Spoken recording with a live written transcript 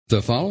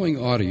The following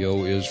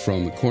audio is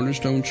from the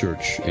Cornerstone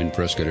Church in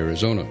Prescott,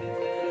 Arizona.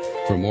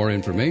 For more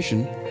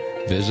information,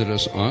 visit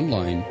us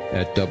online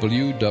at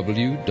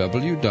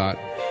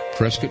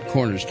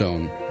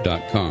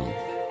www.prescottcornerstone.com.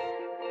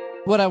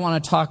 What I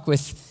want to talk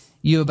with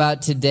you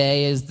about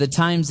today is the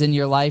times in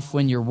your life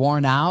when you're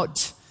worn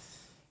out,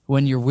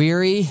 when you're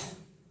weary,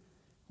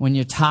 when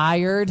you're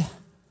tired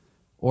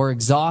or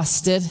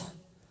exhausted.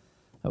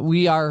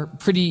 We are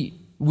pretty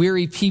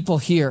weary people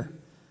here.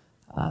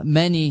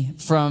 Many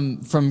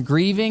from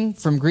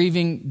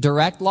grieving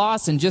direct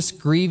loss and just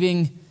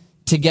grieving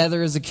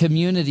together as a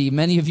community.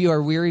 Many of you are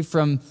weary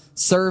from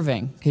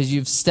serving because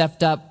you've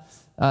stepped up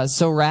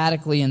so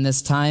radically in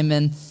this time.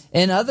 And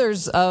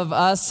others of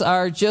us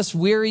are just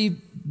weary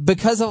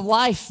because of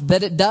life,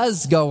 that it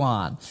does go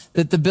on,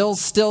 that the bills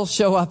still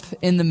show up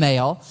in the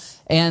mail,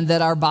 and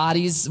that our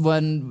bodies,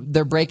 when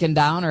they're breaking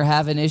down or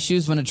having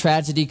issues, when a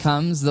tragedy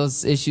comes,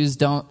 those issues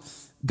don't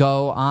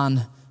go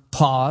on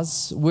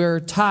pause. We're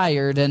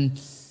tired, and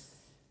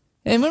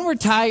when we're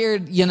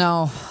tired,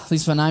 at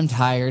least when I'm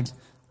tired,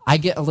 I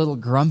get a little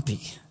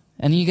grumpy.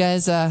 And you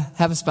guys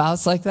have a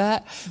spouse like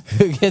that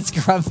who gets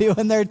grumpy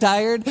when they're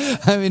tired?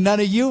 I mean,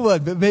 none of you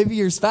would, but maybe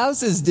your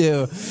spouses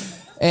do.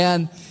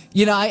 And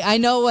I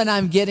know when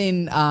I'm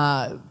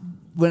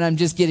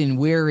just getting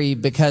weary,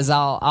 because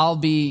I'll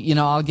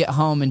get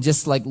home and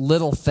just like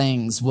little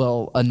things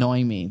will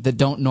annoy me that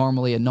don't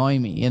normally annoy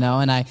me, and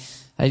I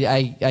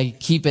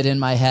keep it in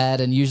my head,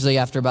 and usually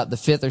after about the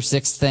fifth or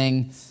sixth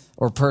thing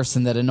or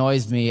person that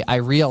annoys me, I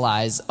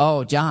realize,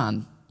 oh,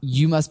 John,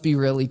 you must be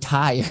really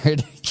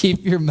tired.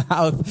 Keep your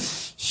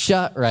mouth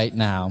shut right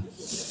now.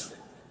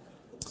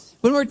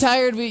 When we're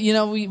tired,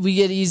 we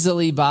get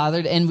easily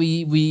bothered, and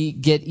we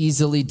get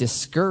easily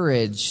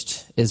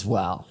discouraged as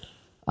well.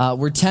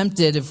 We're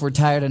tempted, if we're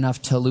tired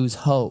enough, to lose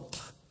hope,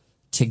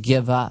 to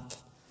give up.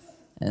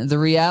 And the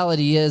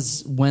reality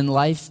is, when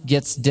life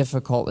gets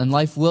difficult, and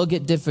life will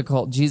get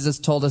difficult, Jesus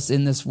told us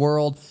in this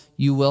world,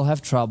 you will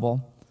have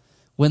trouble.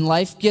 When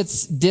life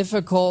gets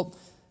difficult,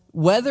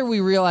 whether we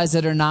realize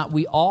it or not,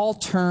 we all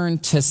turn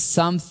to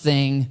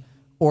something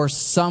or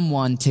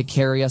someone to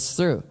carry us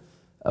through.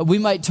 We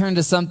might turn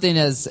to something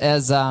as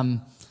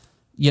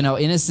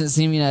innocent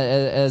seeming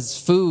as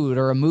food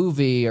or a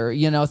movie or,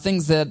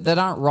 things that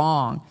aren't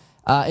wrong.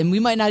 And we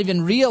might not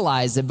even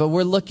realize it, but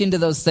we're looking to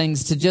those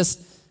things to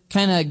just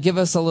kind of give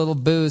us a little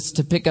boost,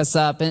 to pick us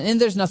up. And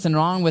there's nothing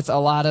wrong with a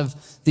lot of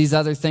these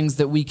other things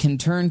that we can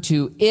turn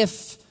to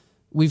if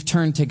we've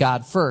turned to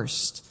God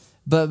first.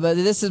 But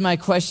this is my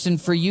question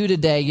for you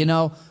today.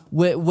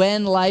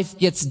 When life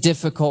gets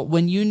difficult,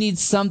 when you need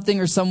something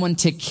or someone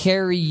to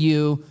carry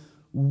you,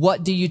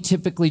 what do you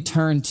typically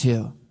turn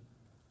to?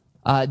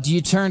 Do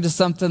you turn to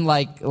something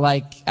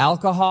like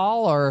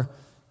alcohol or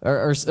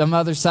some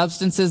other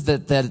substances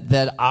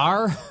that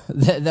are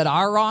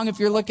wrong? If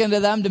you're looking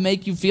to them to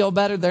make you feel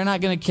better, they're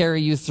not going to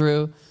carry you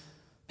through.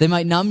 They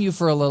might numb you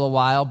for a little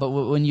while, but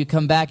when you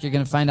come back, you're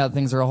going to find out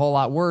things are a whole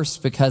lot worse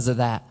because of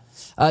that.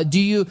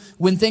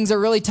 When things are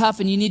really tough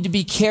and you need to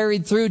be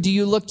carried through, do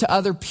you look to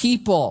other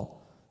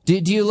people? Do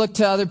you look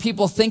to other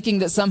people thinking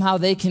that somehow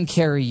they can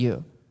carry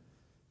you?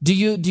 Do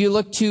you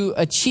look to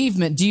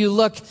achievement? Do you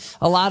look,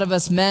 a lot of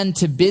us men,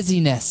 to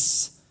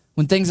busyness?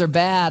 When things are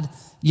bad,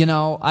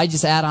 I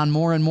just add on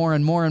more and more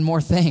and more and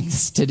more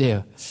things to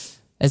do,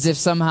 as if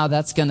somehow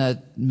that's going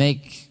to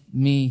make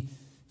me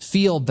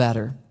feel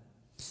better.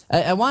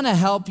 I want to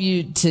help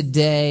you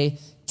today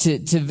to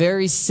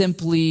very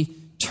simply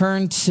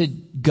turn to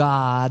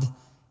God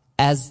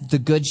as the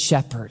Good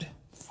Shepherd,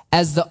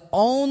 as the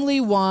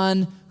only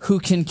one who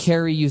can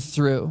carry you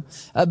through.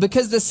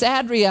 Because the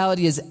sad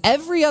reality is,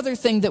 every other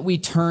thing that we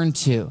turn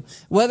to,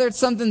 whether it's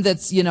something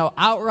that's,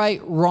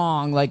 outright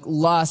wrong, like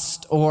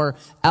lust or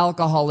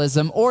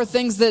alcoholism, or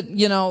things that,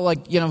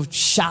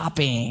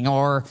 shopping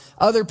or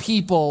other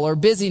people or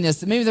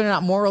busyness, maybe they're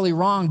not morally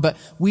wrong, but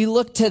we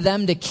look to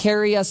them to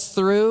carry us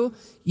through.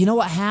 You know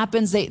what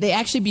happens? They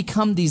actually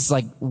become these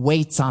like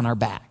weights on our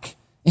back.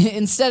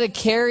 Instead of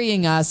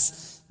carrying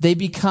us, they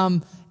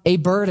become a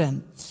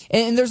burden.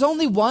 And there's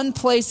only one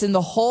place in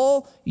the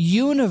whole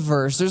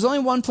universe, there's only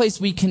one place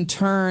we can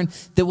turn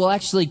that will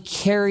actually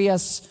carry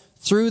us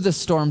through the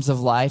storms of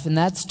life, and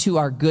that's to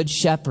our Good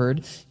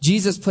Shepherd.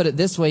 Jesus put it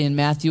this way in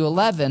Matthew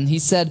 11. He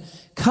said,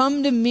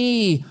 "Come to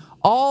me,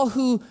 all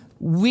who are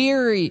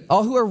weary,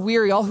 all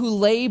who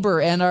labor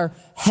and are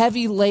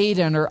heavy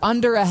laden or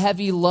under a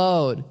heavy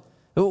load."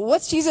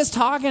 What's Jesus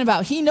talking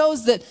about? He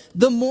knows that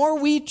the more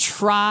we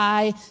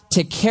try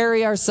to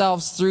carry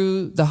ourselves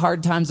through the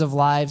hard times of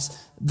lives,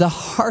 the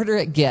harder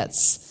it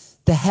gets,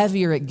 the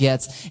heavier it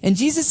gets. And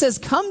Jesus says,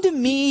 come to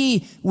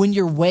me when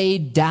you're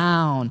weighed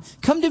down.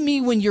 Come to me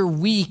when you're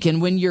weak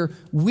and when you're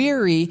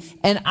weary,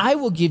 and I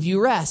will give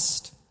you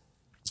rest.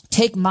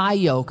 Take my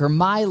yoke or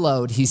my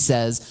load, he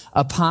says,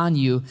 upon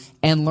you,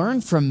 and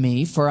learn from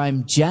me, for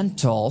I'm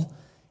gentle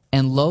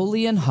and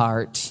lowly in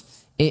heart.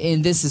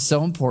 And this is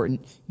so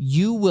important.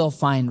 You will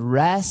find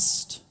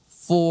rest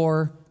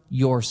for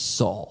your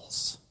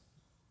souls.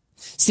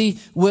 See,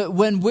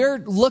 when we're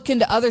looking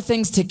to other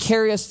things to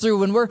carry us through,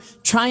 when we're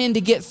trying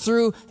to get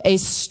through a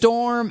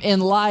storm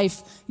in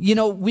life,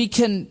 we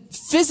can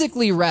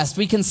physically rest.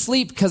 We can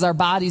sleep because our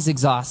body's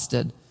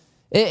exhausted.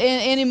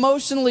 And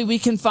emotionally, we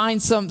can find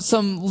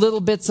some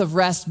little bits of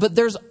rest. But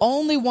there's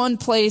only one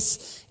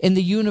place in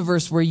the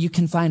universe where you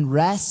can find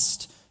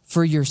rest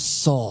for your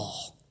soul.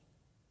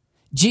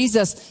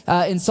 Jesus,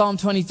 in Psalm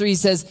 23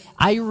 says,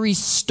 I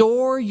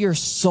restore your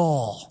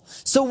soul.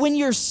 So when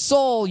your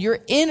soul, your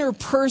inner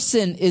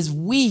person is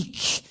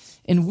weak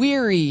and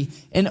weary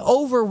and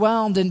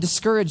overwhelmed and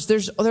discouraged,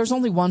 there's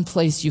only one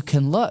place you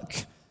can look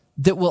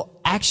that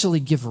will actually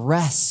give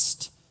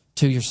rest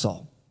to your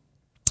soul.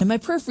 And my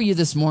prayer for you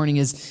this morning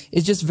is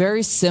just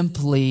very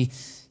simply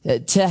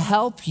to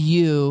help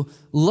you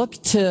look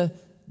to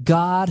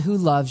God who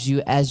loves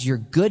you as your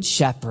good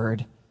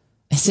shepherd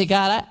and say,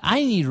 God,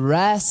 I need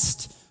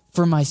rest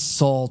for my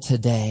soul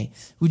today.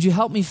 Would you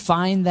help me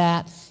find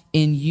that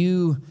in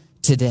you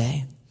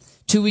today?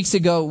 2 weeks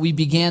ago, we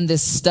began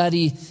this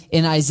study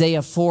in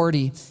Isaiah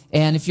 40.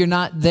 And if you're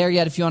not there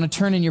yet, if you want to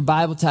turn in your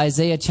Bible to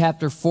Isaiah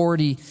chapter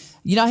 40,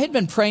 I had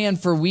been praying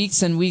for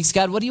weeks and weeks,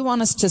 God, what do you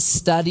want us to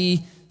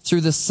study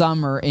through the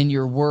summer in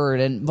your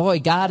word? And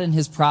boy, God in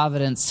his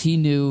providence, he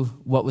knew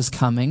what was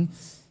coming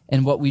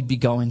and what we'd be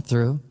going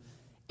through.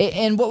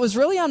 And what was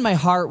really on my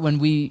heart when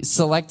we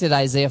selected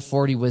Isaiah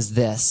 40 was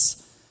this.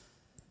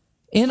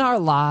 In our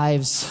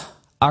lives,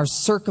 our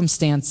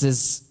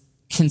circumstances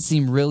can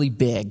seem really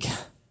big.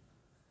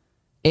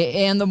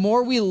 And the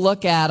more we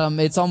look at them,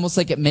 it's almost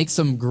like it makes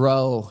them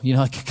grow,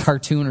 like a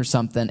cartoon or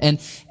something.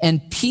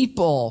 And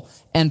people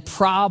and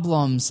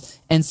problems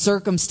and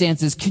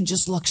circumstances can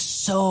just look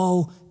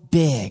so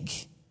big.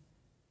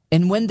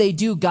 And when they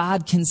do,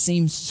 God can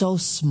seem so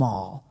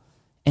small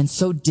and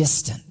so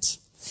distant.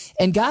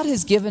 And God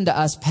has given to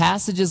us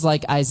passages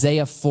like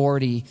Isaiah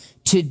 40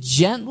 to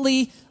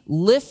gently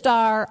lift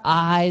our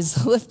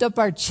eyes, lift up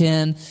our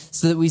chin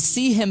so that we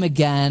see him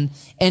again,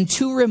 and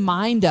to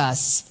remind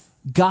us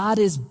God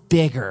is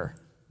bigger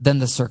than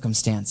the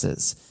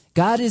circumstances.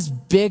 God is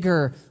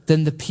bigger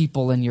than the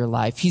people in your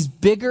life. He's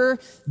bigger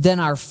than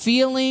our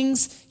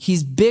feelings.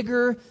 He's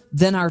bigger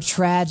than our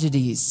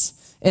tragedies.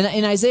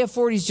 And Isaiah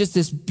 40 is just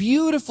this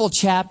beautiful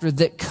chapter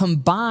that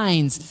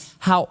combines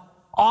how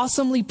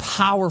awesomely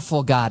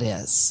powerful God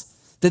is.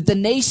 That the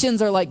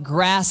nations are like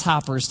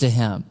grasshoppers to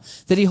him.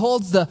 That he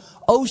holds the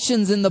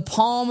oceans in the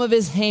palm of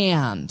his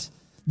hand.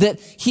 That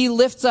he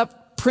lifts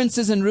up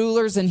princes and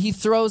rulers and he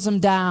throws them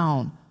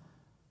down.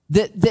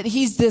 That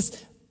he's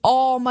this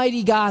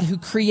almighty God who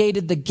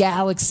created the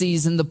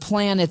galaxies and the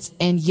planets,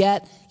 and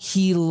yet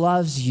he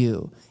loves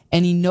you.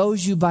 And he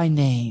knows you by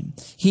name.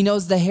 He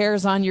knows the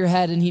hairs on your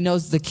head, and he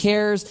knows the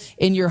cares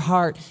in your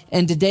heart.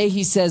 And today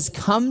he says,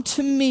 come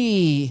to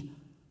me,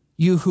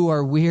 you who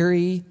are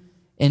weary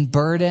and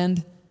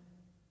burdened.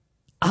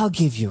 I'll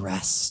give you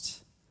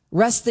rest.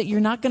 Rest that you're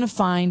not going to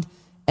find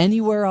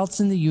anywhere else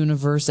in the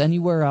universe,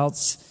 anywhere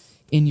else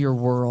in your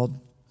world.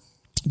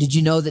 Did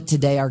you know that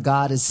today our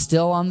God is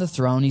still on the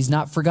throne? He's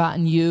not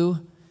forgotten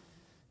you.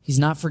 He's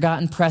not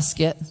forgotten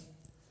Prescott.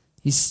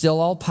 He's still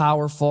all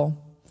powerful.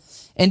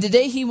 And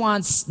today he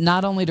wants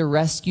not only to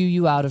rescue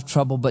you out of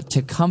trouble, but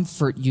to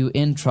comfort you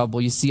in trouble.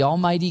 You see,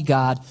 Almighty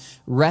God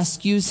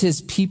rescues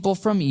his people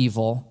from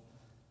evil.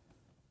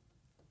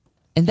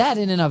 And that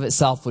in and of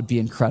itself would be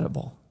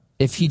incredible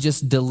if he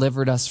just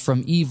delivered us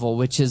from evil,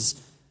 which is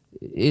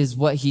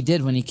what he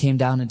did when he came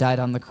down and died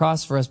on the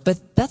cross for us.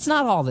 But that's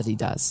not all that he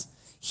does.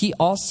 He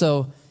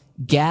also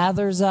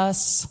gathers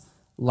us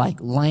like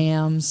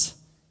lambs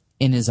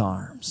in his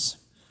arms.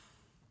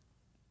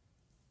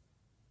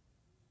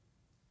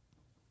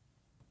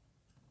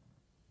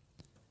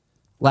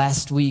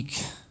 Last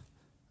week,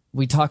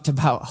 we talked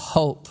about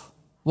hope.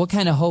 What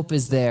kind of hope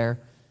is there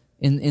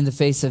in the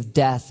face of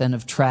death and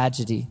of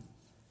tragedy?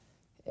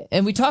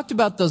 And we talked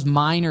about those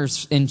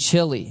miners in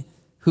Chile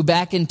who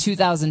back in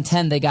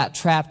 2010, they got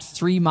trapped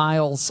 3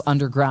 miles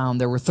underground.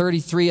 There were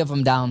 33 of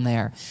them down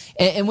there.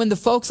 And when the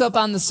folks up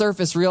on the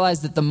surface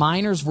realized that the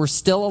miners were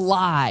still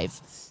alive,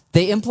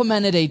 they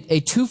implemented a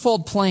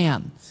twofold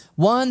plan.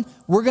 One,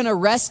 we're going to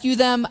rescue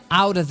them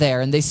out of there,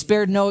 and they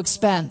spared no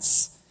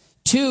expense.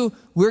 2,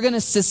 we're going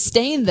to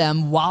sustain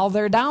them while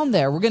they're down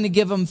there. We're going to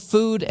give them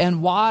food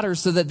and water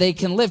so that they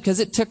can live, because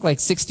it took like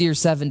 60 or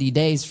 70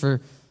 days for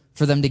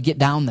them to get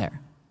down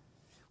there.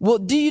 Well,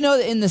 do you know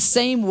that in the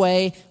same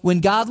way,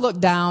 when God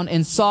looked down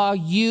and saw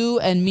you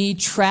and me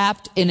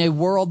trapped in a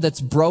world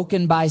that's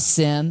broken by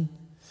sin,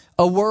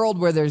 a world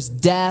where there's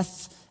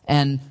death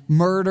and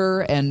murder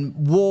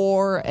and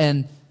war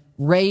and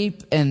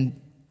rape and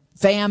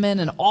famine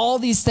and all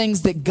these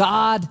things that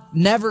God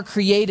never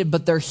created,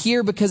 but they're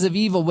here because of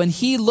evil. When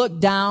he looked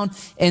down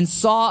and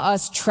saw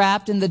us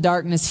trapped in the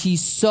darkness, he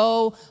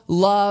so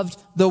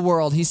loved the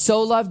world. He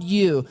so loved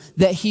you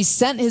that he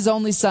sent his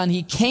only son.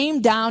 He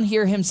came down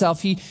here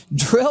himself. He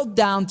drilled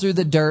down through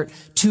the dirt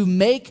to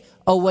make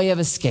a way of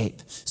escape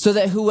so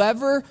that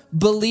whoever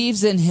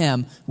believes in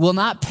him will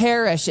not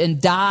perish and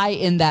die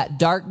in that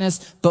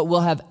darkness, but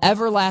will have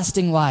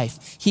everlasting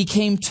life. He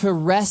came to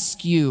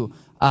rescue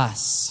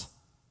us.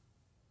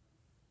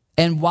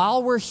 And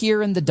while we're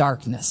here in the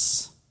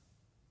darkness,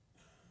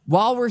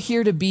 while we're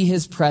here to be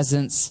his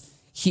presence,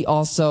 he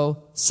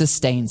also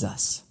sustains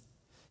us.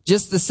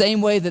 Just the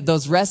same way that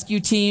those rescue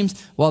teams,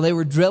 while they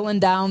were drilling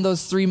down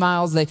those 3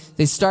 miles,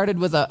 they started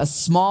with a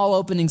small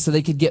opening so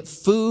they could get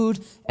food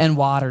and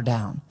water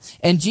down.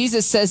 And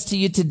Jesus says to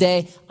you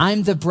today,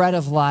 I'm the bread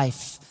of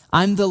life.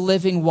 I'm the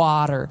living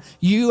water.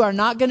 You are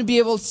not going to be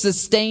able to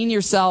sustain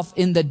yourself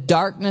in the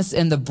darkness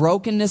and the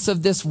brokenness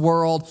of this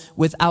world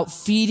without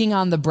feeding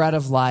on the bread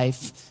of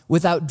life,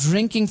 without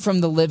drinking from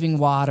the living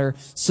water.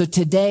 So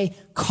today,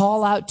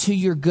 call out to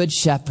your good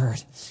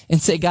shepherd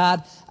and say,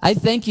 God, I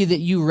thank you that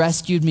you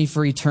rescued me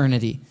for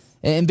eternity.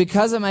 And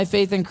because of my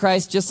faith in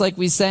Christ, just like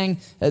we sang,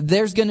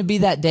 there's going to be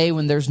that day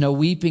when there's no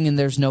weeping and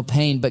there's no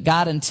pain. But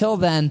God, until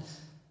then,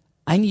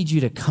 I need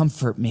you to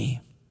comfort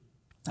me.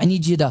 I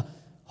need you to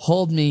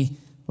hold me,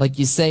 like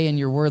you say in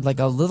your word, like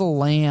a little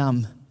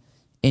lamb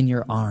in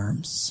your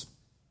arms.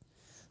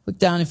 Look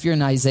down, if you're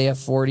in Isaiah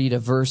 40 to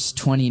verse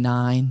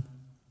 29.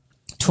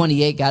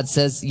 28, God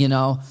says,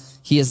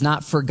 he has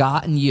not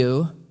forgotten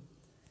you.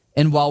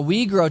 And while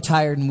we grow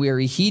tired and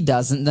weary, he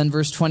doesn't. Then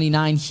verse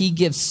 29, he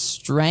gives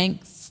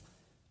strength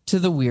to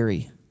the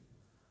weary.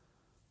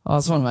 Oh,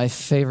 that's one of my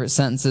favorite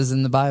sentences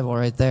in the Bible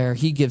right there.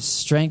 He gives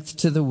strength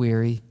to the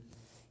weary.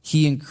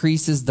 He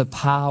increases the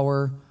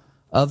power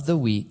of the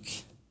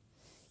weak.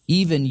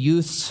 Even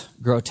youths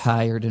grow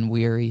tired and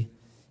weary,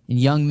 and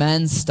young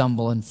men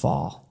stumble and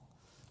fall.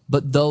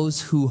 But those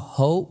who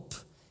hope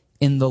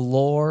in the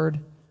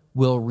Lord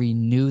will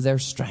renew their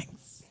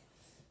strength.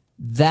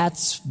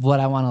 That's what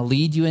I want to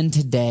lead you in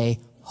today.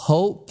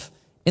 Hope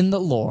in the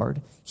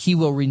Lord. He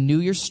will renew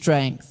your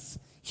strength.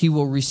 He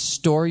will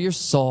restore your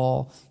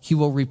soul. He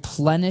will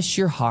replenish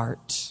your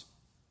heart.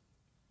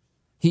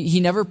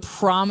 He never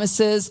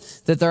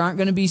promises that there aren't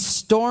going to be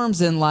storms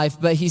in life,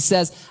 but he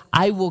says,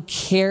 I will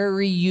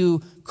carry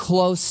you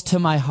close to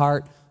my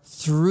heart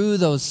through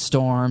those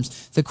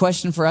storms. The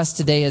question for us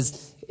today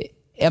is,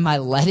 am I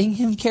letting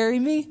him carry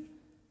me?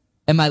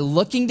 Am I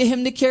looking to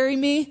him to carry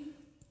me?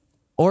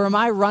 Or am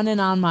I running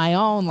on my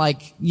own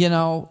like,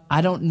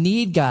 I don't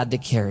need God to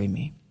carry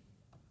me?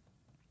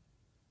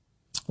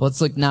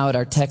 Let's look now at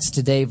our text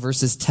today,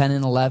 verses 10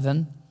 and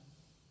 11.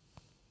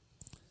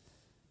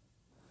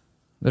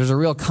 There's a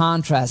real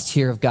contrast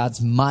here of God's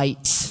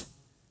might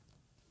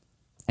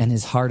and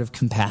his heart of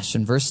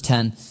compassion. Verse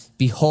 10,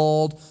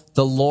 behold,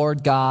 the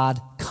Lord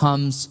God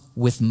comes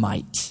with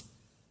might.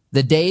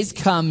 The day's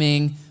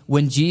coming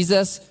when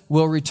Jesus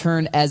will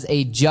return as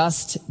a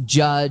just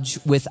judge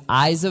with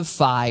eyes of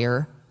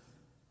fire,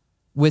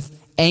 with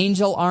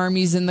angel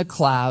armies in the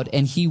cloud,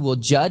 and he will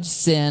judge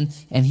sin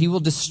and he will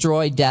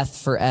destroy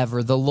death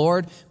forever. The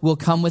Lord will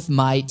come with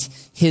might.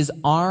 His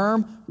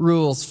arm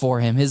rules for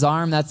him. His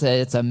arm,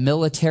 it's a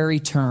military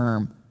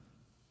term.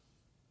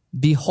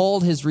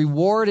 Behold, his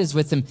reward is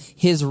with him,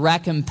 his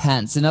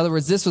recompense. In other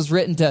words, this was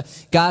written to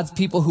God's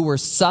people who were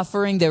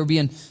suffering. They were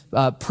being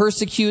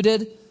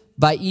persecuted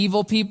by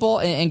evil people.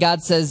 And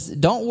God says,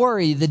 don't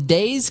worry, the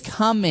day's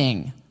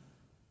coming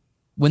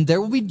when there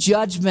will be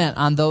judgment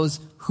on those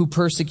who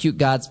persecute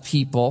God's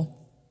people.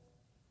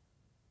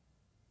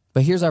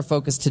 But here's our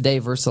focus today,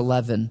 verse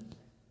 11.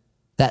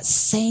 That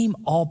same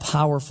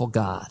all-powerful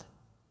God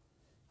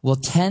will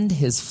tend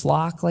his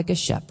flock like a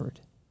shepherd.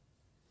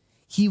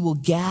 He will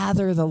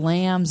gather the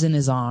lambs in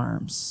his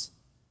arms,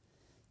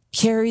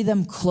 carry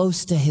them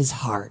close to his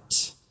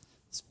heart,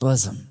 his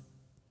bosom,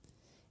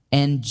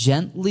 and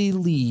gently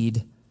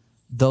lead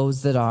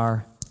those that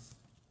are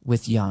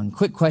with young.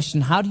 Quick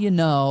question, how do you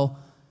know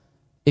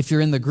if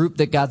you're in the group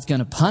that God's going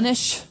to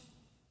punish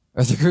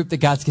or the group that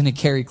God's going to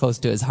carry close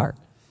to his heart?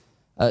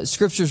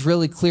 Scripture's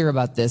really clear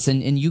about this,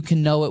 and you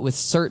can know it with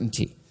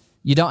certainty.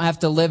 You don't have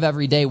to live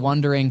every day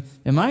wondering,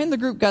 am I in the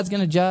group God's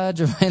going to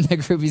judge or am I in the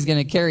group he's going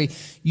to carry?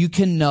 You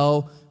can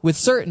know with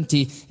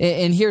certainty.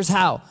 And here's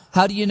how.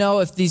 How do you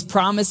know if these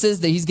promises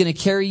that he's going to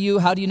carry you,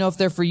 how do you know if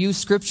they're for you?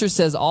 Scripture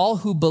says all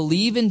who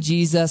believe in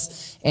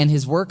Jesus and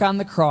his work on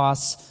the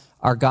cross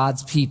are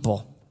God's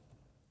people.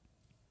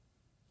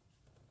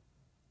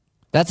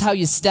 That's how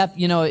you step,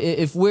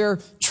 if we're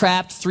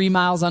trapped 3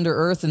 miles under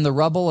earth in the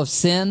rubble of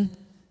sin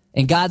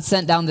and God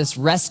sent down this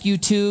rescue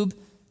tube,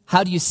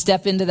 how do you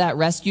step into that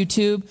rescue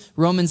tube?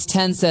 Romans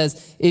 10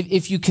 says,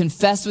 if you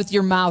confess with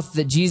your mouth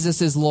that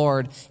Jesus is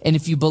Lord, and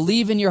if you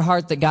believe in your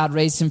heart that God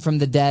raised him from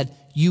the dead,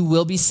 you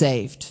will be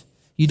saved.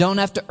 You don't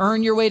have to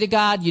earn your way to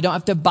God. You don't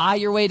have to buy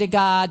your way to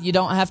God. You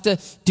don't have to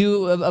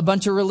do a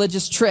bunch of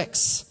religious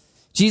tricks.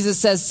 Jesus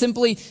says,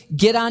 simply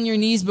get on your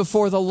knees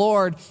before the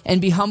Lord and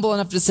be humble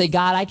enough to say,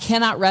 God, I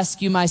cannot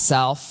rescue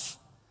myself.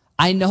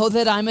 I know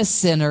that I'm a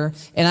sinner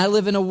and I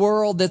live in a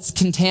world that's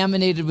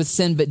contaminated with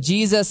sin. But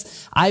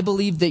Jesus, I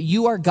believe that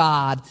you are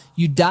God.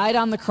 You died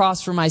on the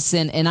cross for my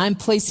sin and I'm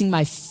placing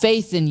my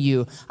faith in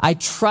you. I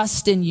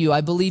trust in you.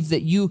 I believe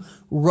that you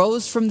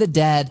rose from the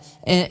dead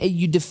and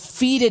you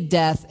defeated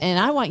death. And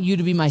I want you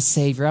to be my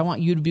Savior. I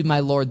want you to be my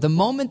Lord. The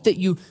moment that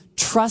you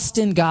trust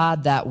in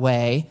God that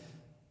way,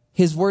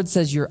 his word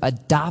says you're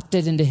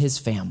adopted into his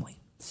family.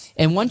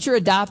 And once you're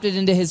adopted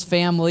into his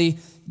family,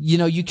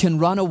 you can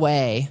run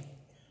away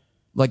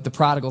like the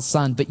prodigal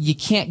son, but you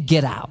can't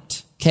get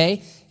out,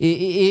 okay?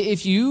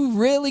 If you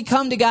really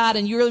come to God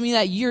and you really mean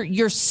that,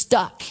 you're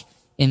stuck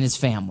in his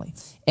family.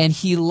 And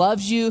he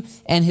loves you,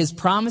 and his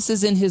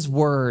promises in his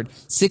word,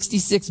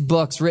 66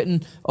 books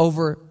written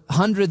over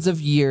hundreds of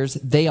years,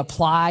 they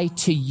apply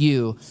to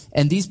you.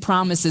 And these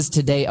promises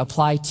today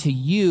apply to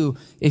you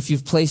if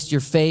you've placed your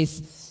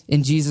faith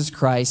in Jesus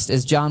Christ.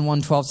 As John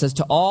 1:12 says,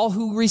 to all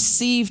who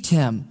received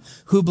him,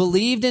 who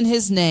believed in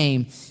his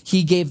name,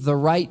 he gave the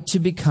right to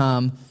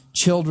become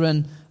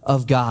children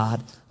of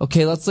God.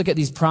 Okay, let's look at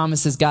these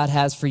promises God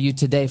has for you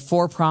today.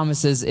 4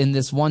 promises in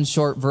this one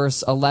short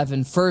verse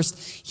 11. First,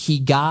 he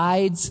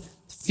guides,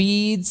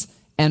 feeds,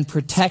 and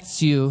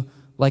protects you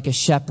like a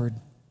shepherd.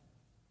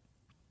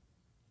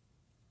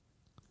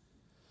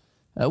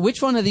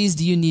 Which one of these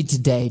do you need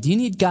today? Do you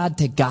need God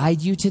to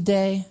guide you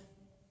today?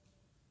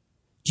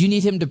 Do you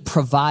need him to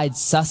provide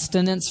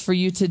sustenance for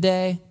you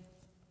today?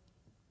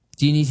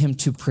 Do you need him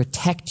to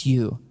protect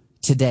you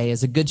today?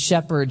 As a good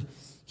shepherd,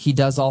 he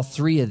does all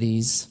 3 of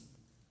these.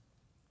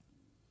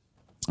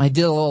 I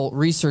did a little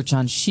research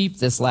on sheep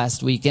this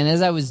last week, and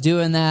as I was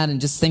doing that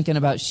and just thinking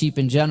about sheep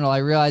in general, I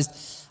realized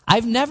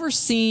I've never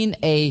seen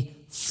a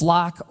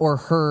flock or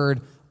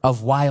herd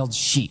of wild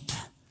sheep.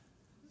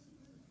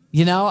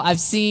 I've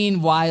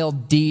seen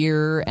wild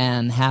deer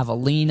and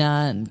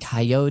javelina and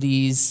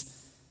coyotes,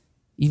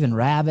 even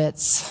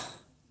rabbits.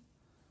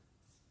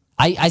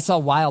 I saw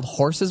wild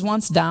horses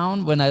once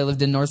down when I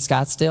lived in North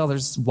Scottsdale.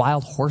 There's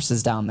wild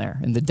horses down there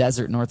in the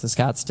desert north of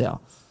Scottsdale.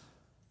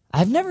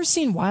 I've never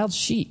seen wild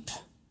sheep.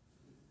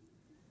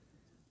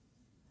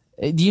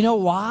 Do you know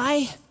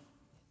why?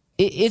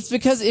 It's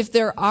because if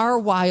there are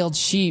wild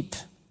sheep,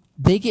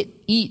 they get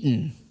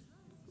eaten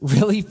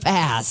really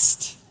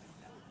fast.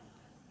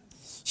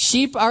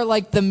 Sheep are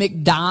like the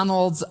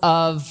McDonald's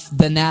of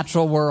the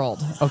natural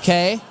world,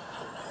 okay?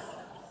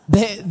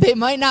 They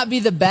might not be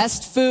the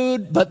best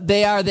food, but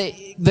they are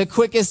the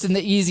quickest and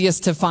the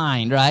easiest to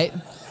find, right?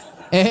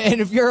 And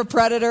if you're a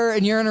predator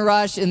and you're in a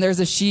rush and there's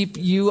a sheep,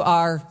 you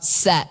are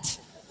set.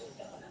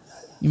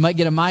 You might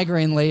get a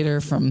migraine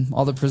later from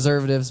all the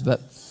preservatives,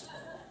 but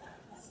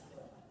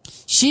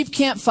sheep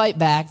can't fight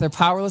back. They're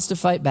powerless to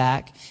fight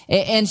back.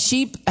 And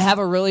sheep have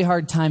a really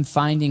hard time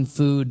finding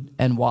food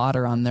and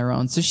water on their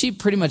own. So sheep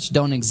pretty much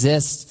don't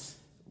exist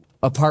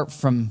apart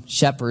from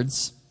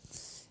shepherds.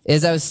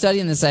 As I was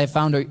studying this, I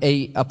found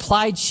a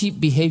applied sheep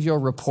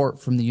behavioral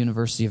report from the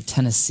University of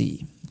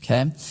Tennessee.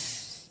 Okay,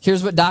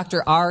 here's what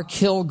Dr. R.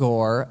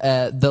 Kilgore,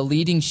 the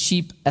leading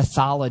sheep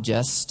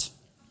ethologist,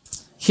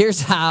 here's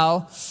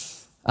how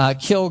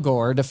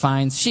Kilgore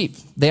defines sheep.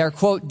 They are,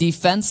 quote,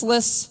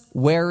 defenseless,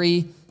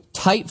 wary,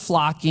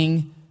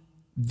 tight-flocking,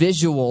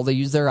 visual, they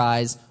use their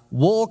eyes,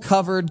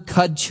 wool-covered,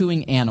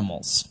 cud-chewing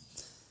animals.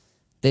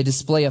 They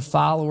display a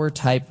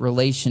follower-type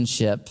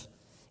relationship.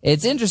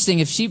 It's interesting,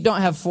 if sheep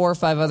don't have 4 or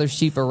 5 other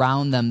sheep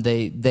around them,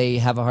 they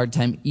have a hard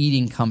time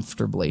eating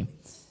comfortably.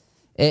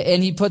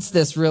 And he puts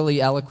this really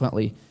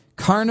eloquently.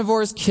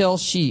 Carnivores kill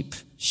sheep.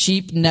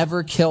 Sheep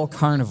never kill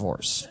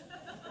carnivores.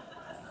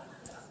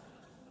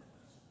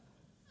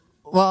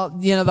 Well,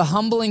 the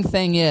humbling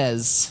thing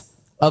is,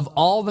 of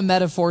all the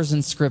metaphors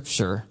in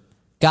Scripture,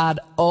 God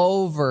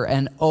over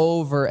and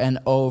over and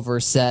over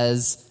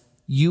says,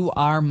 you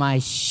are my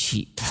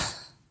sheep.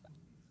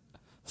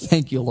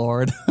 Thank you,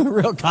 Lord.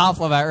 Real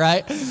compliment,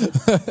 right?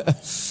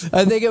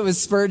 I think it was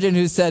Spurgeon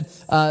who said,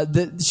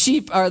 the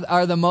sheep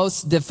are the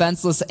most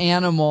defenseless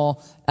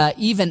animal.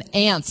 Even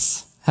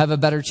ants have a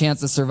better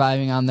chance of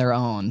surviving on their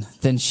own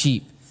than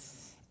sheep.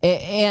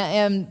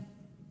 And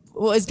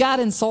well, is God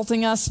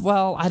insulting us?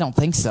 Well, I don't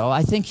think so.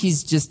 I think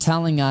he's just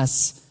telling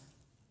us,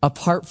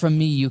 apart from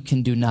me, you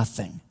can do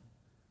nothing.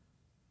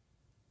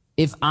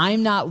 If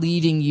I'm not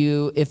leading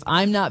you, if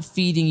I'm not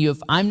feeding you,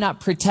 if I'm not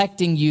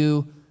protecting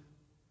you,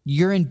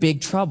 you're in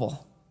big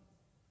trouble.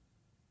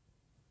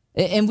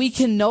 And we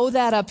can know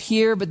that up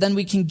here, but then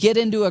we can get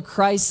into a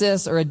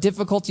crisis or a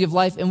difficulty of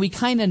life, and we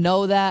kind of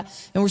know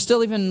that, and we're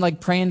still even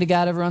praying to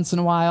God every once in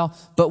a while,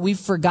 but we've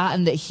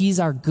forgotten that he's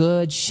our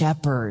good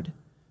shepherd,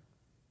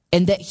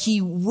 and that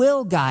he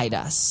will guide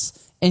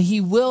us, and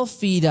he will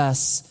feed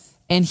us,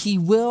 and he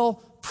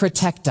will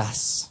protect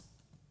us.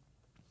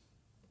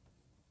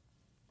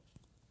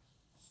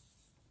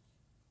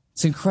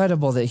 It's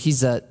incredible that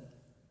he's a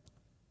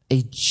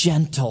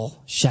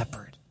gentle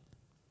shepherd.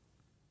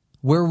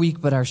 We're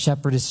weak, but our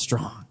shepherd is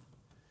strong.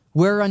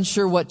 We're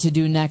unsure what to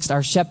do next.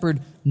 Our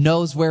shepherd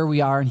knows where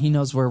we are and he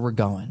knows where we're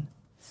going.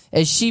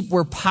 As sheep,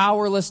 we're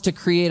powerless to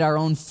create our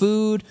own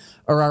food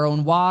or our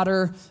own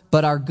water,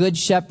 but our good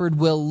shepherd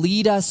will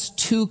lead us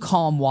to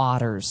calm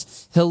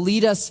waters. He'll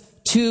lead us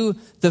to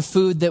the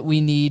food that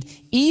we need,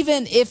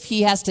 even if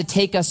he has to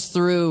take us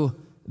through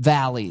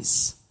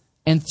valleys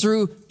and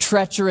through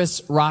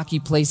treacherous, rocky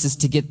places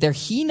to get there.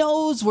 He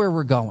knows where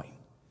we're going.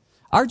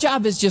 Our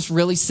job is just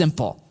really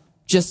simple.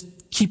 Just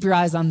keep your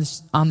eyes on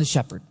the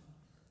shepherd.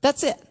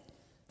 That's it.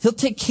 He'll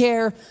take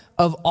care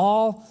of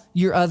all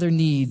your other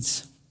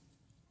needs.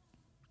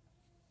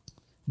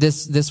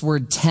 This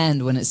word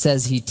tend, when it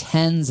says he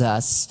tends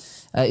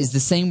us, is the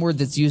same word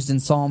that's used in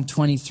Psalm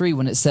 23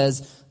 when it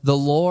says, the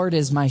Lord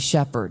is my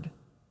shepherd.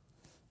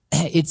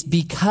 It's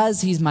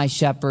because he's my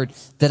shepherd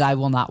that I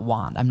will not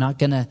want. I'm not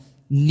going to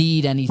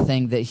need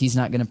anything that he's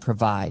not going to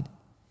provide.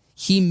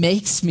 He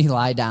makes me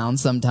lie down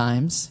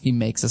sometimes. He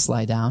makes us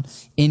lie down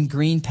in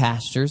green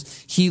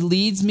pastures. He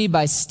leads me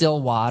by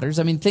still waters.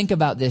 I mean, think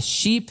about this.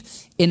 Sheep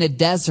in a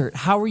desert.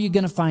 How are you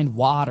going to find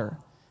water?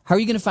 How are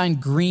you going to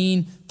find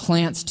green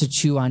plants to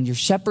chew on? Your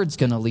shepherd's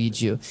going to lead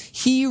you.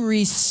 He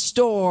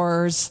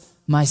restores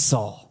my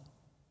soul.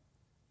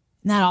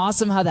 Isn't that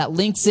awesome how that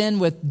links in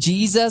with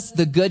Jesus,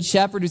 the good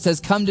shepherd who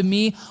says, come to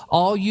me,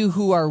 all you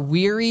who are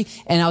weary,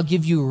 and I'll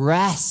give you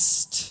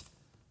rest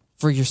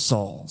for your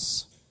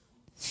souls.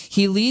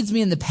 He leads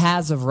me in the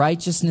paths of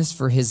righteousness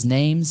for his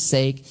name's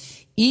sake,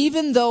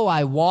 even though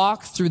I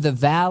walk through the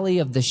valley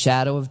of the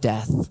shadow of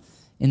death.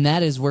 And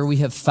that is where we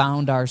have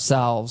found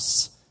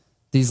ourselves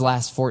these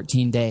last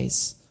 14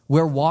 days.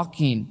 We're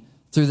walking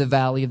through the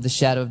valley of the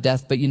shadow of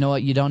death, but you know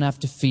what? You don't have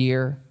to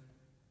fear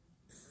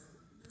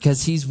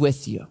because he's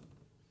with you.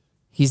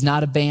 He's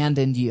not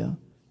abandoned you.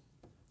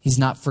 He's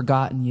not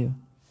forgotten you.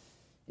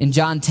 In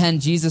John 10,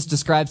 Jesus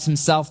describes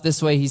himself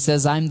this way. He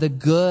says, I'm the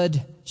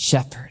good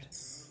shepherd.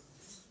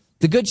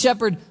 The good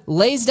shepherd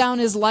lays down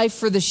his life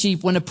for the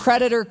sheep. When a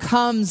predator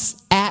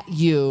comes at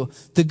you,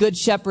 the good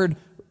shepherd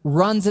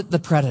runs at the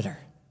predator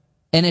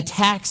and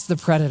attacks the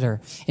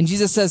predator. And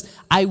Jesus says,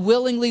 I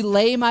willingly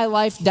lay my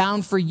life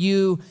down for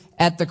you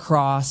at the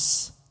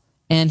cross,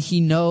 and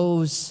he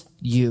knows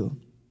you.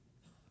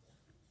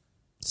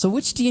 So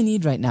which do you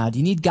need right now? Do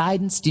you need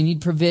guidance? Do you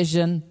need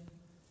provision?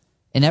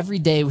 And every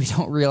day we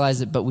don't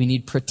realize it, but we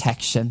need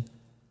protection.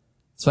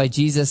 That's why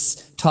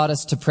Jesus taught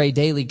us to pray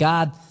daily.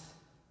 God,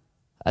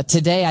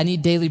 today I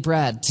need daily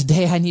bread.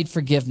 Today I need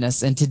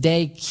forgiveness. And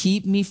today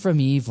keep me from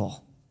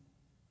evil.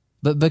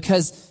 But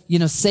because,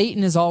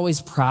 Satan is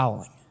always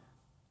prowling.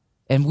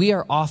 And we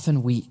are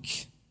often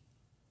weak.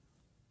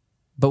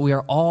 But we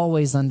are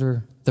always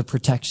under the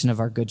protection of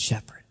our good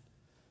shepherd.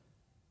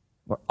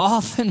 We're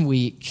often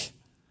weak,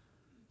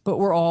 but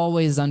we're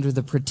always under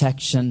the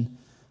protection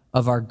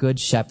of our good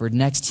shepherd.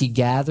 Next, he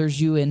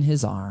gathers you in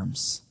his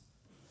arms.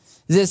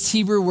 This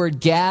Hebrew word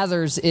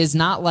gathers is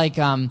not like,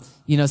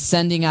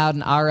 sending out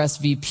an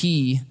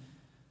RSVP,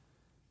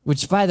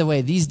 which, by the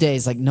way, these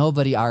days,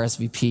 nobody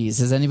RSVPs.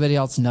 Has anybody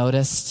else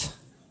noticed?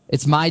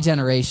 It's my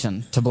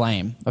generation to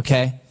blame,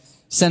 okay?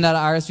 Send out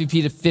an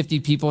RSVP to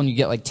 50 people and you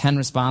get 10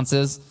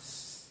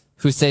 responses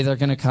who say they're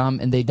going to come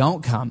and they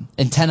don't come.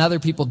 And 10 other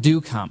people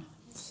do come.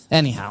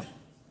 Anyhow.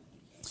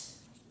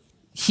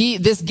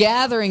 This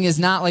gathering is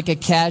not like a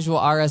casual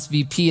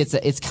RSVP.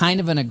 It's kind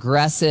of an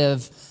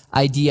aggressive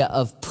idea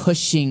of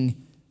pushing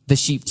the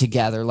sheep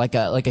together, like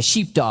a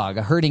sheepdog,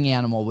 a herding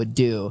animal would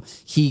do.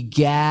 He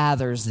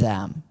gathers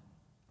them.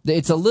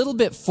 It's a little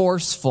bit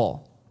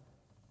forceful.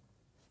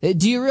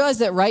 Do you realize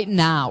that right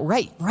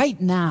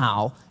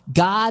now,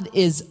 God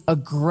is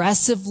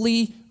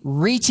aggressively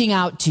reaching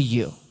out to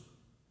you?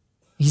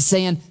 He's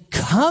saying,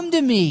 come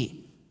to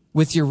me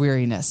with your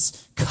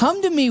weariness.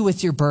 Come to me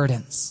with your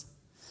burdens.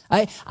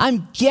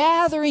 I'm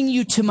gathering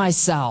you to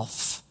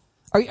myself.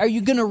 Are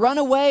you going to run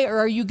away, or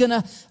are you going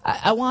to,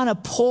 I want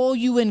to pull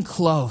you in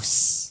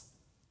close.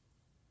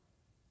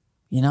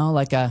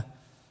 Like an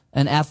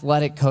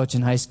athletic coach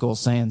in high school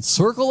saying,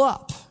 circle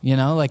up,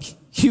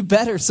 you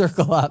better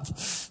circle up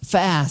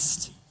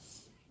fast.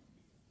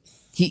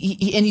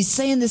 And he's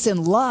saying this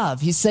in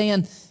love. He's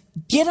saying,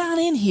 get on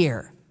in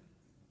here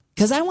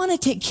because I want to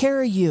take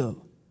care of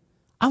you.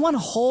 I want to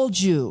hold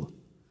you.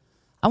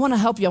 I want to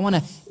help you. I want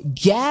to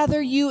gather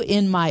you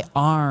in my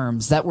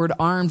arms. That word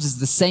arms is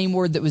the same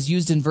word that was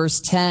used in verse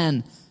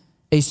 10.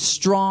 A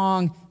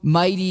strong,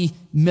 mighty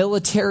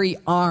military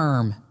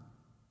arm.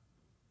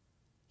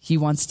 He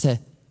wants to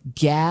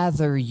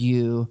gather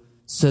you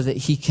so that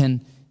he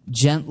can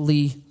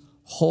gently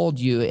hold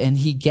you. And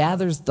he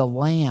gathers the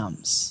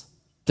lambs,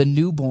 the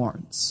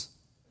newborns,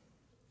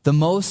 the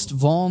most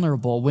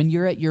vulnerable. When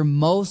you're at your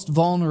most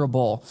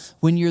vulnerable,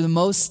 when you're the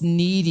most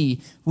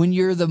needy, when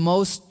you're the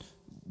most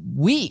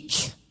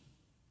weak,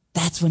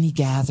 that's when he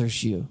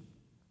gathers you.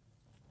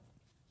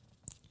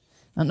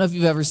 I don't know if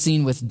you've ever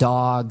seen with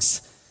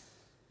dogs,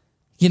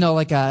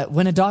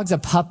 when a dog's a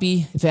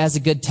puppy, if it has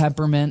a good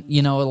temperament,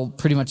 it'll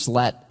pretty much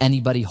let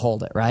anybody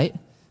hold it, right?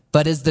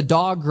 But as the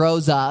dog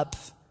grows up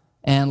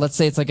and let's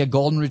say it's like a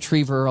golden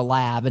retriever or a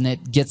lab, and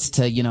it gets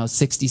to,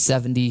 60,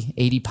 70,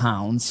 80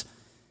 pounds,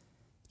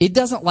 it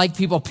doesn't like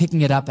people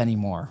picking it up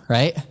anymore,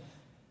 right?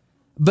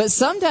 But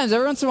sometimes,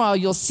 every once in a while,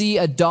 you'll see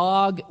a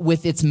dog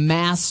with its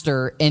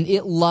master, and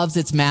it loves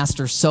its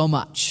master so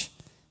much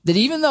that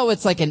even though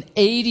it's like an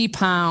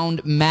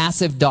 80-pound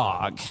massive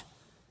dog,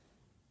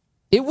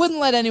 it wouldn't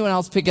let anyone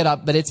else pick it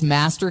up, but its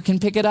master can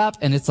pick it up,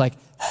 and it's like,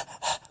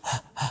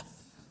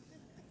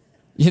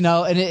 and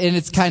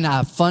it's kind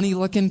of funny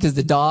looking because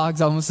the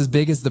dog's almost as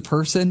big as the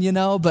person,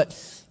 But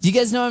do you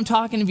guys know what I'm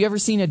talking? Have you ever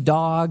seen a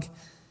dog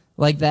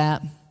like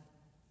that?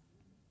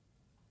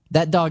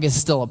 That dog is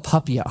still a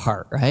puppy at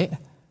heart, right?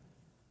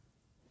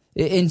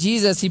 In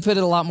Jesus, he put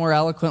it a lot more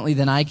eloquently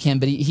than I can,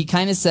 but he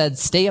kind of said,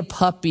 stay a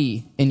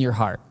puppy in your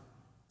heart.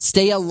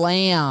 Stay a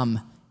lamb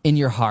in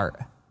your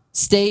heart.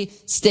 Stay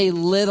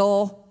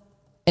little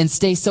and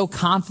stay so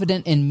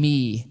confident in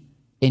me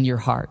in your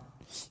heart.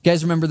 You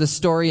guys remember the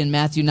story in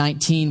Matthew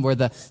 19 where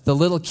the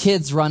little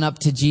kids run up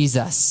to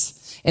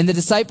Jesus and the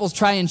disciples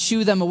try and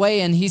shoo them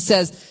away. And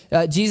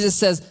Jesus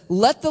says,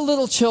 let the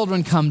little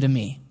children come to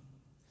me,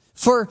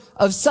 for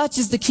of such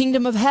is the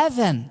kingdom of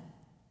heaven.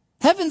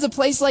 Heaven's a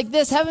place like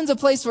this. Heaven's a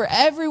place where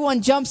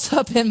everyone jumps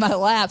up in my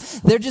lap.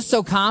 They're just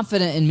so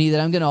confident in me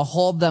that I'm going to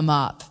hold them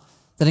up,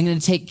 that I'm going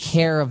to take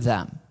care of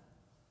them.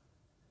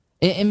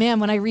 And man,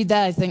 when I read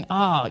that, I think,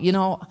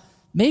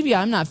 maybe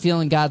I'm not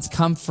feeling God's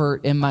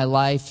comfort in my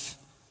life.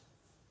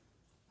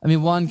 I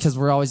mean, one, because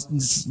we're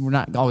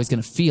not always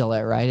going to feel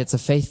it, right? It's a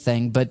faith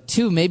thing. But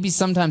two, maybe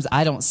sometimes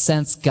I don't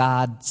sense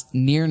God's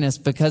nearness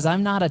because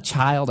I'm not a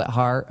child at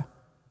heart,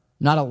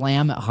 not a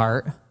lamb at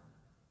heart.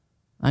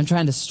 I'm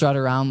trying to strut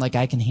around like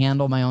I can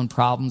handle my own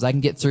problems. I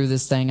can get through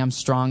this thing. I'm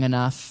strong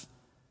enough.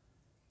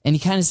 And he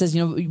kind of says,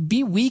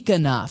 be weak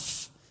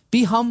enough,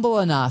 be humble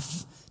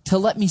enough to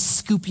let me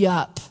scoop you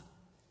up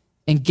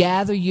and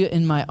gather you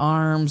in my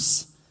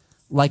arms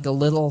like a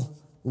little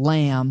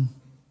lamb.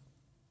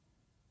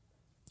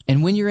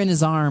 And when you're in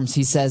his arms,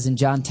 he says in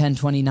John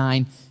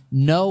 10:29,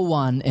 no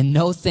one and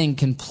no thing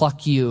can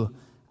pluck you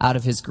out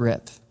of his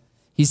grip.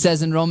 He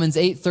says in Romans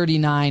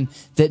 8:39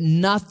 that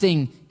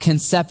nothing can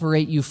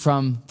separate you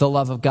from the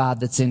love of God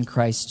that's in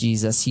Christ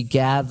Jesus. He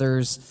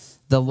gathers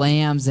the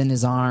lambs in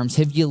his arms.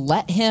 Have you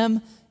let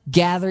him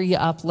gather you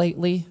up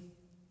lately?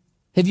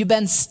 Have you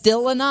been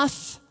still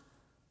enough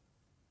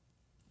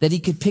that he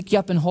could pick you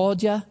up and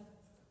hold you?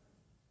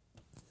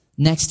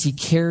 Next, he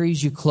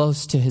carries you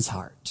close to his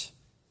heart.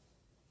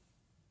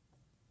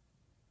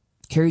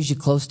 Carries you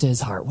close to his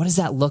heart. What does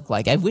that look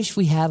like? I wish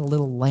we had a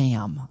little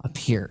lamb up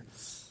here.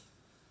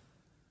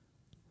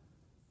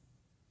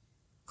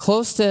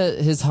 Close to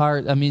his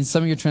heart,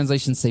 some of your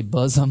translations say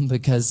bosom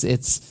because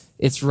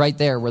it's right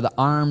there where the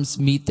arms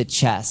meet the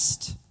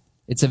chest.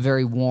 It's a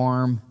very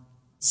warm,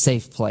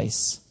 safe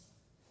place.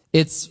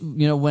 It's,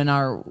 when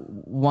our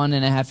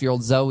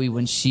 1.5-year-old Zoe,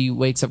 when she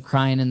wakes up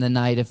crying in the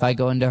night, if I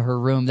go into her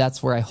room,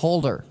 that's where I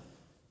hold her,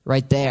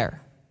 right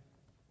there.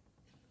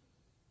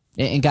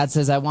 And God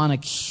says, I want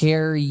to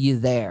carry you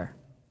there.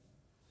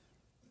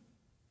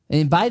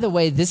 And by the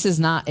way, this is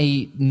not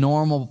a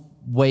normal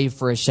way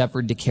for a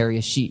shepherd to carry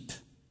a sheep.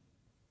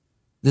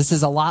 This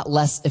is a lot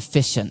less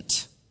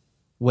efficient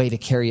way to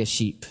carry a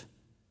sheep.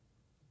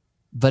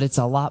 But it's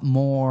a lot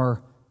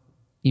more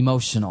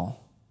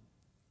emotional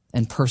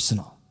and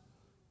personal.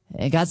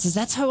 And God says,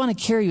 that's how I want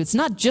to carry you. It's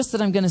not just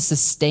that I'm going to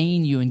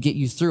sustain you and get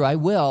you through. I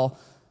will.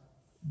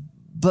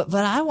 But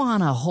I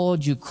want to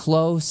hold you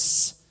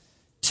close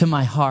to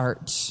my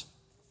heart.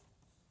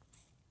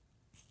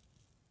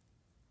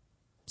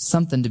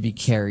 Something to be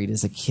carried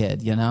as a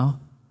kid, I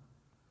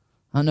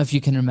don't know if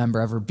you can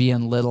remember ever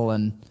being little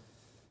and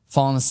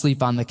falling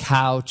asleep on the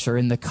couch or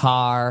in the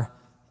car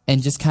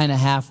and just kind of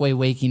halfway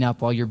waking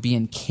up while you're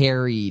being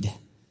carried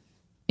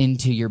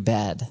into your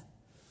bed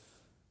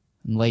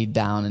and laid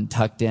down and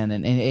tucked in.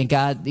 And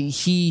God,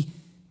 He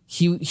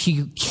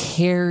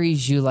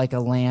carries you like a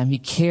lamb. He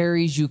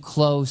carries you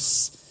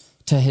close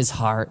to his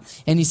heart.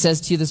 And he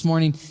says to you this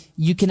morning,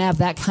 you can have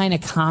that kind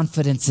of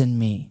confidence in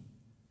me,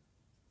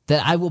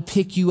 that I will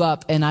pick you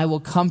up and I will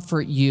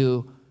comfort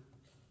you.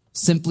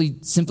 Simply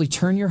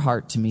turn your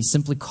heart to me.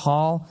 Simply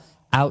call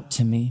out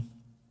to me.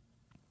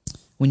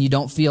 When you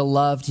don't feel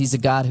loved, he's a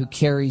God who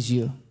carries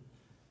you.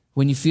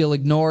 When you feel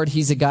ignored,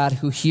 he's a God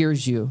who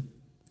hears you.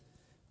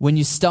 When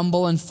you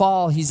stumble and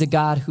fall, he's a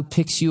God who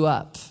picks you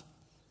up.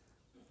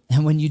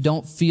 And when you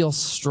don't feel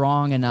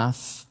strong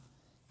enough,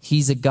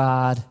 he's a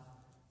God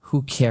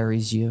who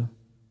carries you.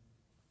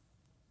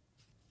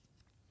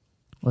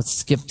 Let's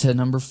skip to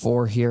number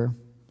 4 here.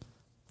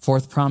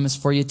 Fourth promise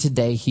for you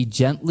today. He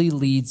gently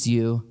leads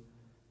you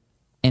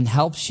and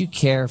helps you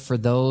care for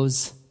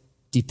those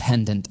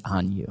dependent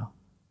on you.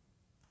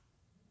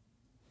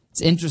 It's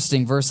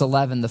interesting, verse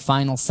 11, the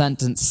final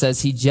sentence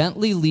says, he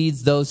gently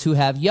leads those who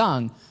have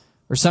young.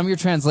 Or some of your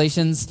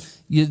translations,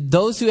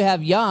 those who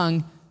have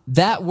young,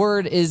 that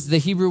word is the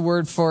Hebrew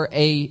word for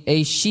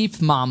a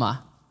sheep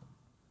mama,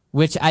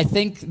 which I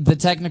think the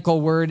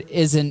technical word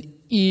is an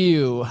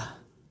ewe.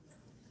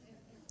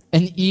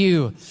 An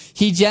ewe.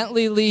 He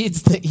gently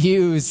leads the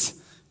ewes,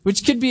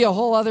 which could be a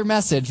whole other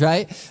message,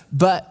 right?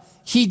 But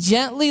he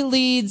gently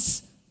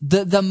leads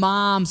the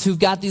moms who've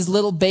got these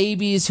little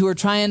babies who are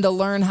trying to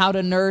learn how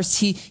to nurse.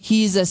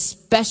 He's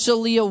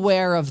especially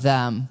aware of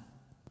them.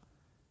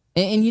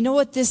 And you know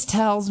what this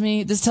tells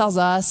me? This tells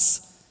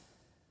us,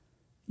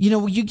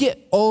 you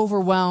get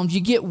overwhelmed, you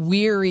get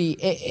weary,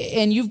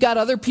 and you've got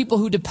other people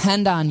who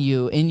depend on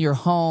you in your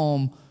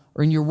home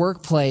or in your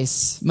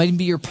workplace. It might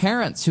be your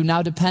parents who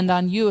now depend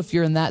on you if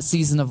you're in that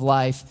season of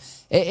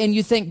life. And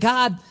you think,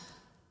 God,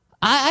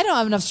 I don't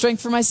have enough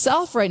strength for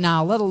myself right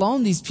now, let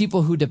alone these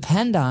people who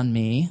depend on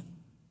me.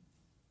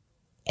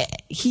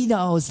 He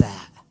knows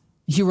that.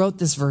 He wrote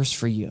this verse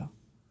for you.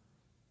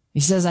 He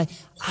says,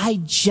 I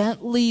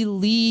gently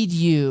lead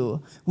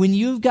you. When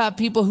you've got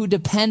people who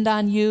depend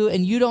on you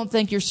and you don't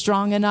think you're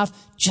strong enough,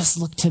 just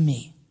look to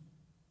me.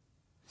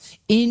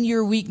 In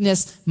your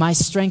weakness, my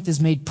strength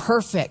is made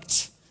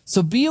perfect.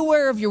 So be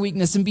aware of your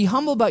weakness and be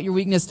humble about your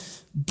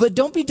weakness, but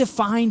don't be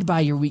defined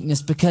by your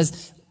weakness,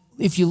 because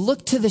if you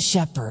look to the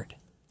shepherd,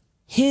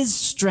 his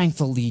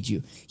strength will lead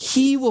you.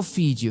 He will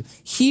feed you.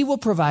 He will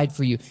provide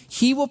for you.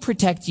 He will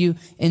protect you.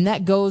 And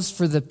that goes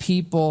for the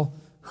people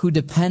who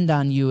depend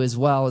on you as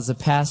well. As a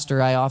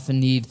pastor, I often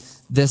need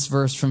this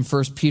verse from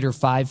 1 Peter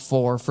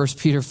 5:4. 1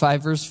 Peter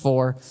 5 verse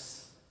 4.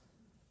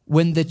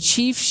 When the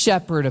chief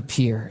shepherd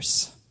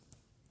appears,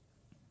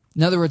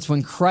 in other words,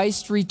 when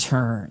Christ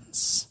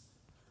returns,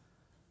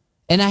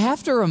 and I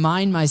have to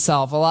remind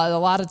myself, a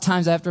lot of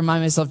times I have to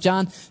remind myself,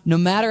 John, no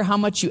matter how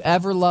much you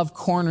ever love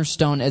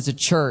Cornerstone as a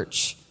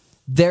church,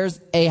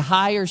 there's a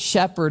higher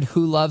shepherd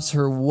who loves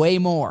her way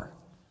more.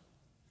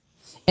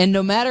 And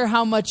no matter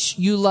how much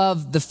you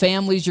love the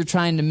families you're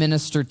trying to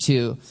minister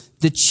to,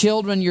 the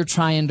children you're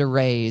trying to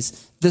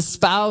raise, the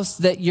spouse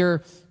that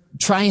you're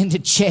trying to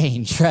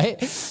change,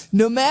 right?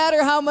 No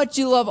matter how much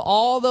you love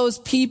all those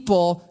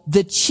people,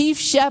 the chief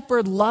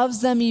shepherd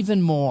loves them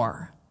even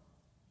more.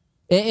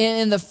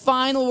 And the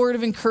final word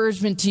of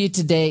encouragement to you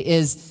today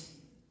is,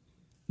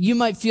 you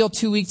might feel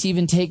too weak to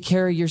even take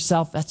care of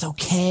yourself. That's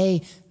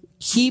okay.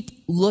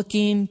 Keep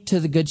looking to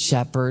the good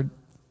shepherd.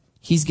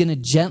 He's going to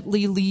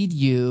gently lead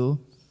you,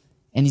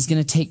 and he's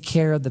going to take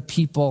care of the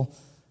people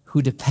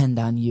who depend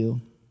on you.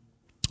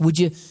 Would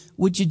you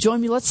join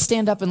me? Let's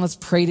stand up and let's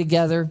pray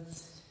together.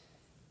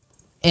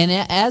 And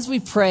as we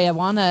pray,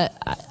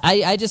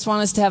 I just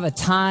want us to have a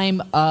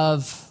time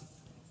of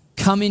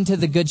coming to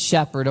the good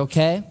shepherd,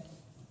 okay?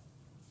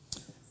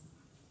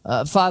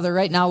 Father,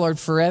 right now, Lord,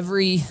 for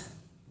every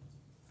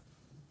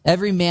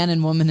man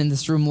and woman in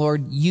this room,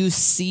 Lord, you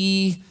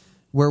see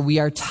where we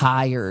are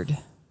tired.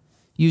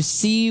 You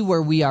see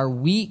where we are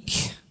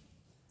weak.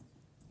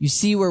 You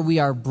see where we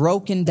are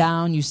broken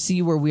down. You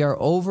see where we are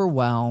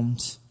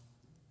overwhelmed.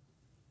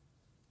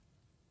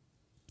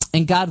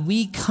 And God,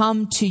 we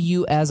come to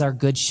you as our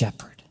good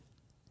shepherd.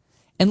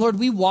 And Lord,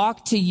 we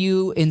walk to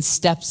you in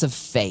steps of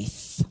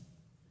faith.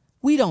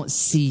 We don't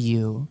see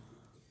you,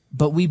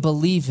 but we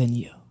believe in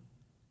you.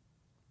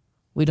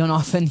 We don't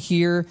often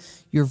hear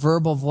your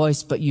verbal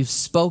voice, but you've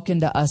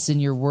spoken to us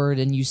in your word,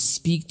 and you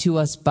speak to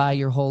us by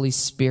your Holy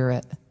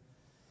Spirit.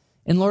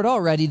 And Lord,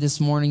 already this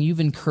morning, you've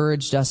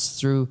encouraged us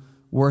through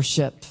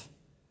worship.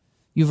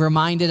 You've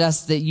reminded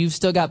us that you've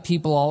still got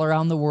people all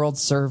around the world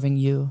serving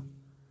you.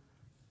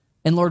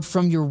 And Lord,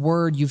 from your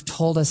word, you've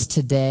told us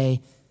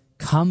today,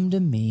 come to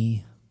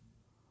me,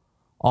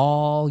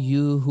 all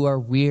you who are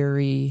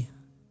weary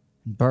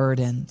and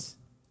burdened,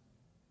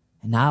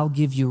 and I'll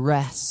give you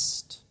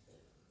rest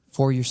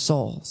for your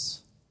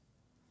souls.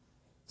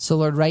 So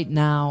Lord, right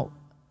now,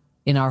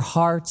 in our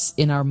hearts,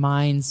 in our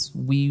minds,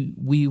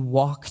 we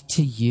walk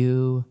to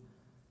you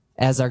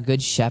as our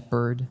good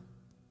shepherd.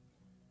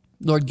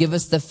 Lord, give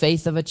us the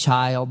faith of a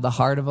child, the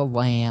heart of a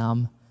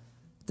lamb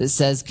that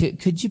says,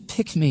 could you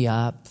pick me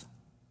up?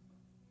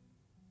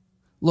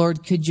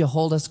 Lord, could you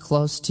hold us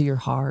close to your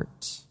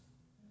heart?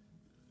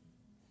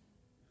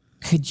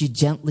 Could you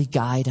gently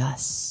guide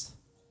us?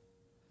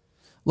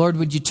 Lord,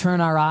 would you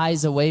turn our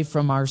eyes away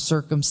from our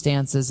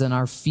circumstances and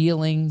our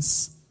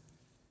feelings,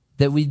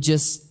 that we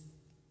just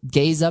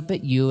gaze up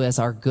at you as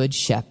our good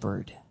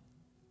shepherd?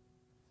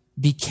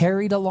 Be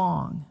carried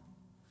along,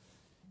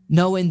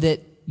 knowing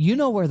that you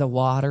know where the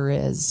water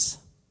is.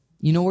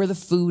 You know where the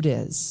food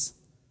is.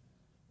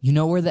 You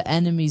know where the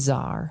enemies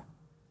are.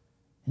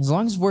 As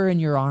long as we're in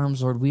your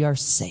arms, Lord, we are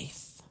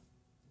safe.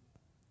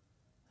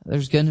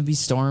 There's going to be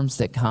storms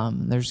that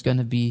come. There's going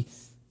to be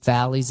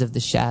valleys of the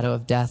shadow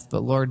of death.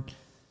 But Lord,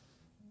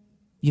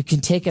 you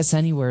can take us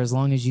anywhere as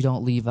long as you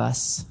don't leave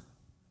us.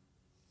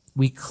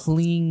 We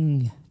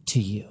cling to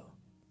you.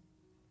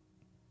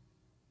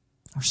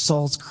 Our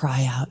souls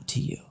cry out to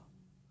you.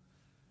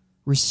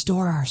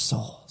 Restore our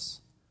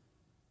souls.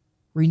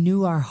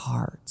 Renew our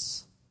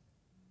hearts.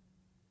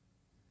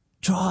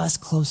 Draw us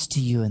close to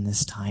you in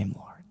this time,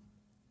 Lord.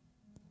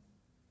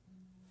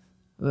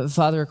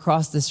 Father,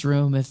 across this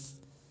room,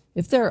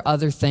 if there are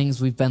other things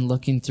we've been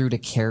looking through to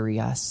carry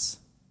us,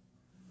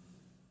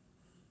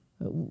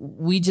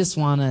 we just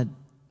want to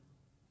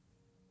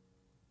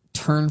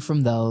turn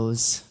from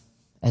those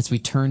as we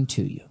turn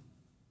to you.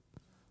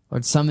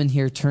 Lord, some in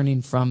here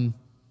turning from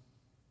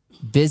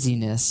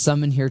busyness,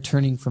 some in here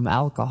turning from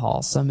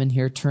alcohol, some in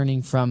here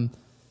turning from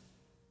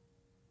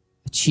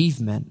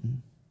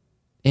achievement,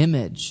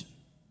 image,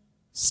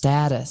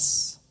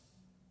 status,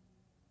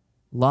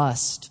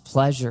 lust,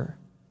 pleasure,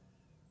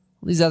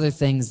 all these other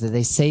things that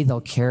they say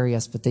they'll carry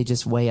us, but they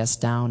just weigh us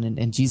down.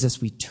 And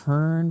Jesus, we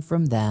turn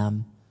from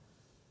them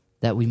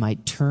that we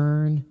might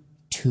turn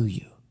to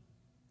you.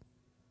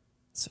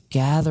 So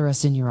gather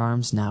us in your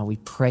arms now. We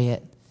pray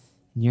it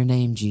in your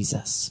name,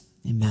 Jesus.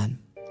 Amen.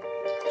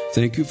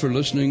 Thank you for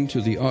listening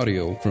to the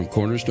audio from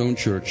Cornerstone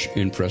Church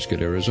in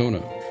Prescott,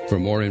 Arizona. For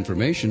more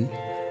information,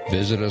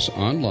 visit us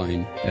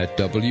online at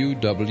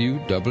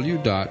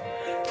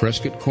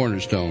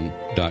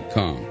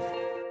www.prescottcornerstone.com.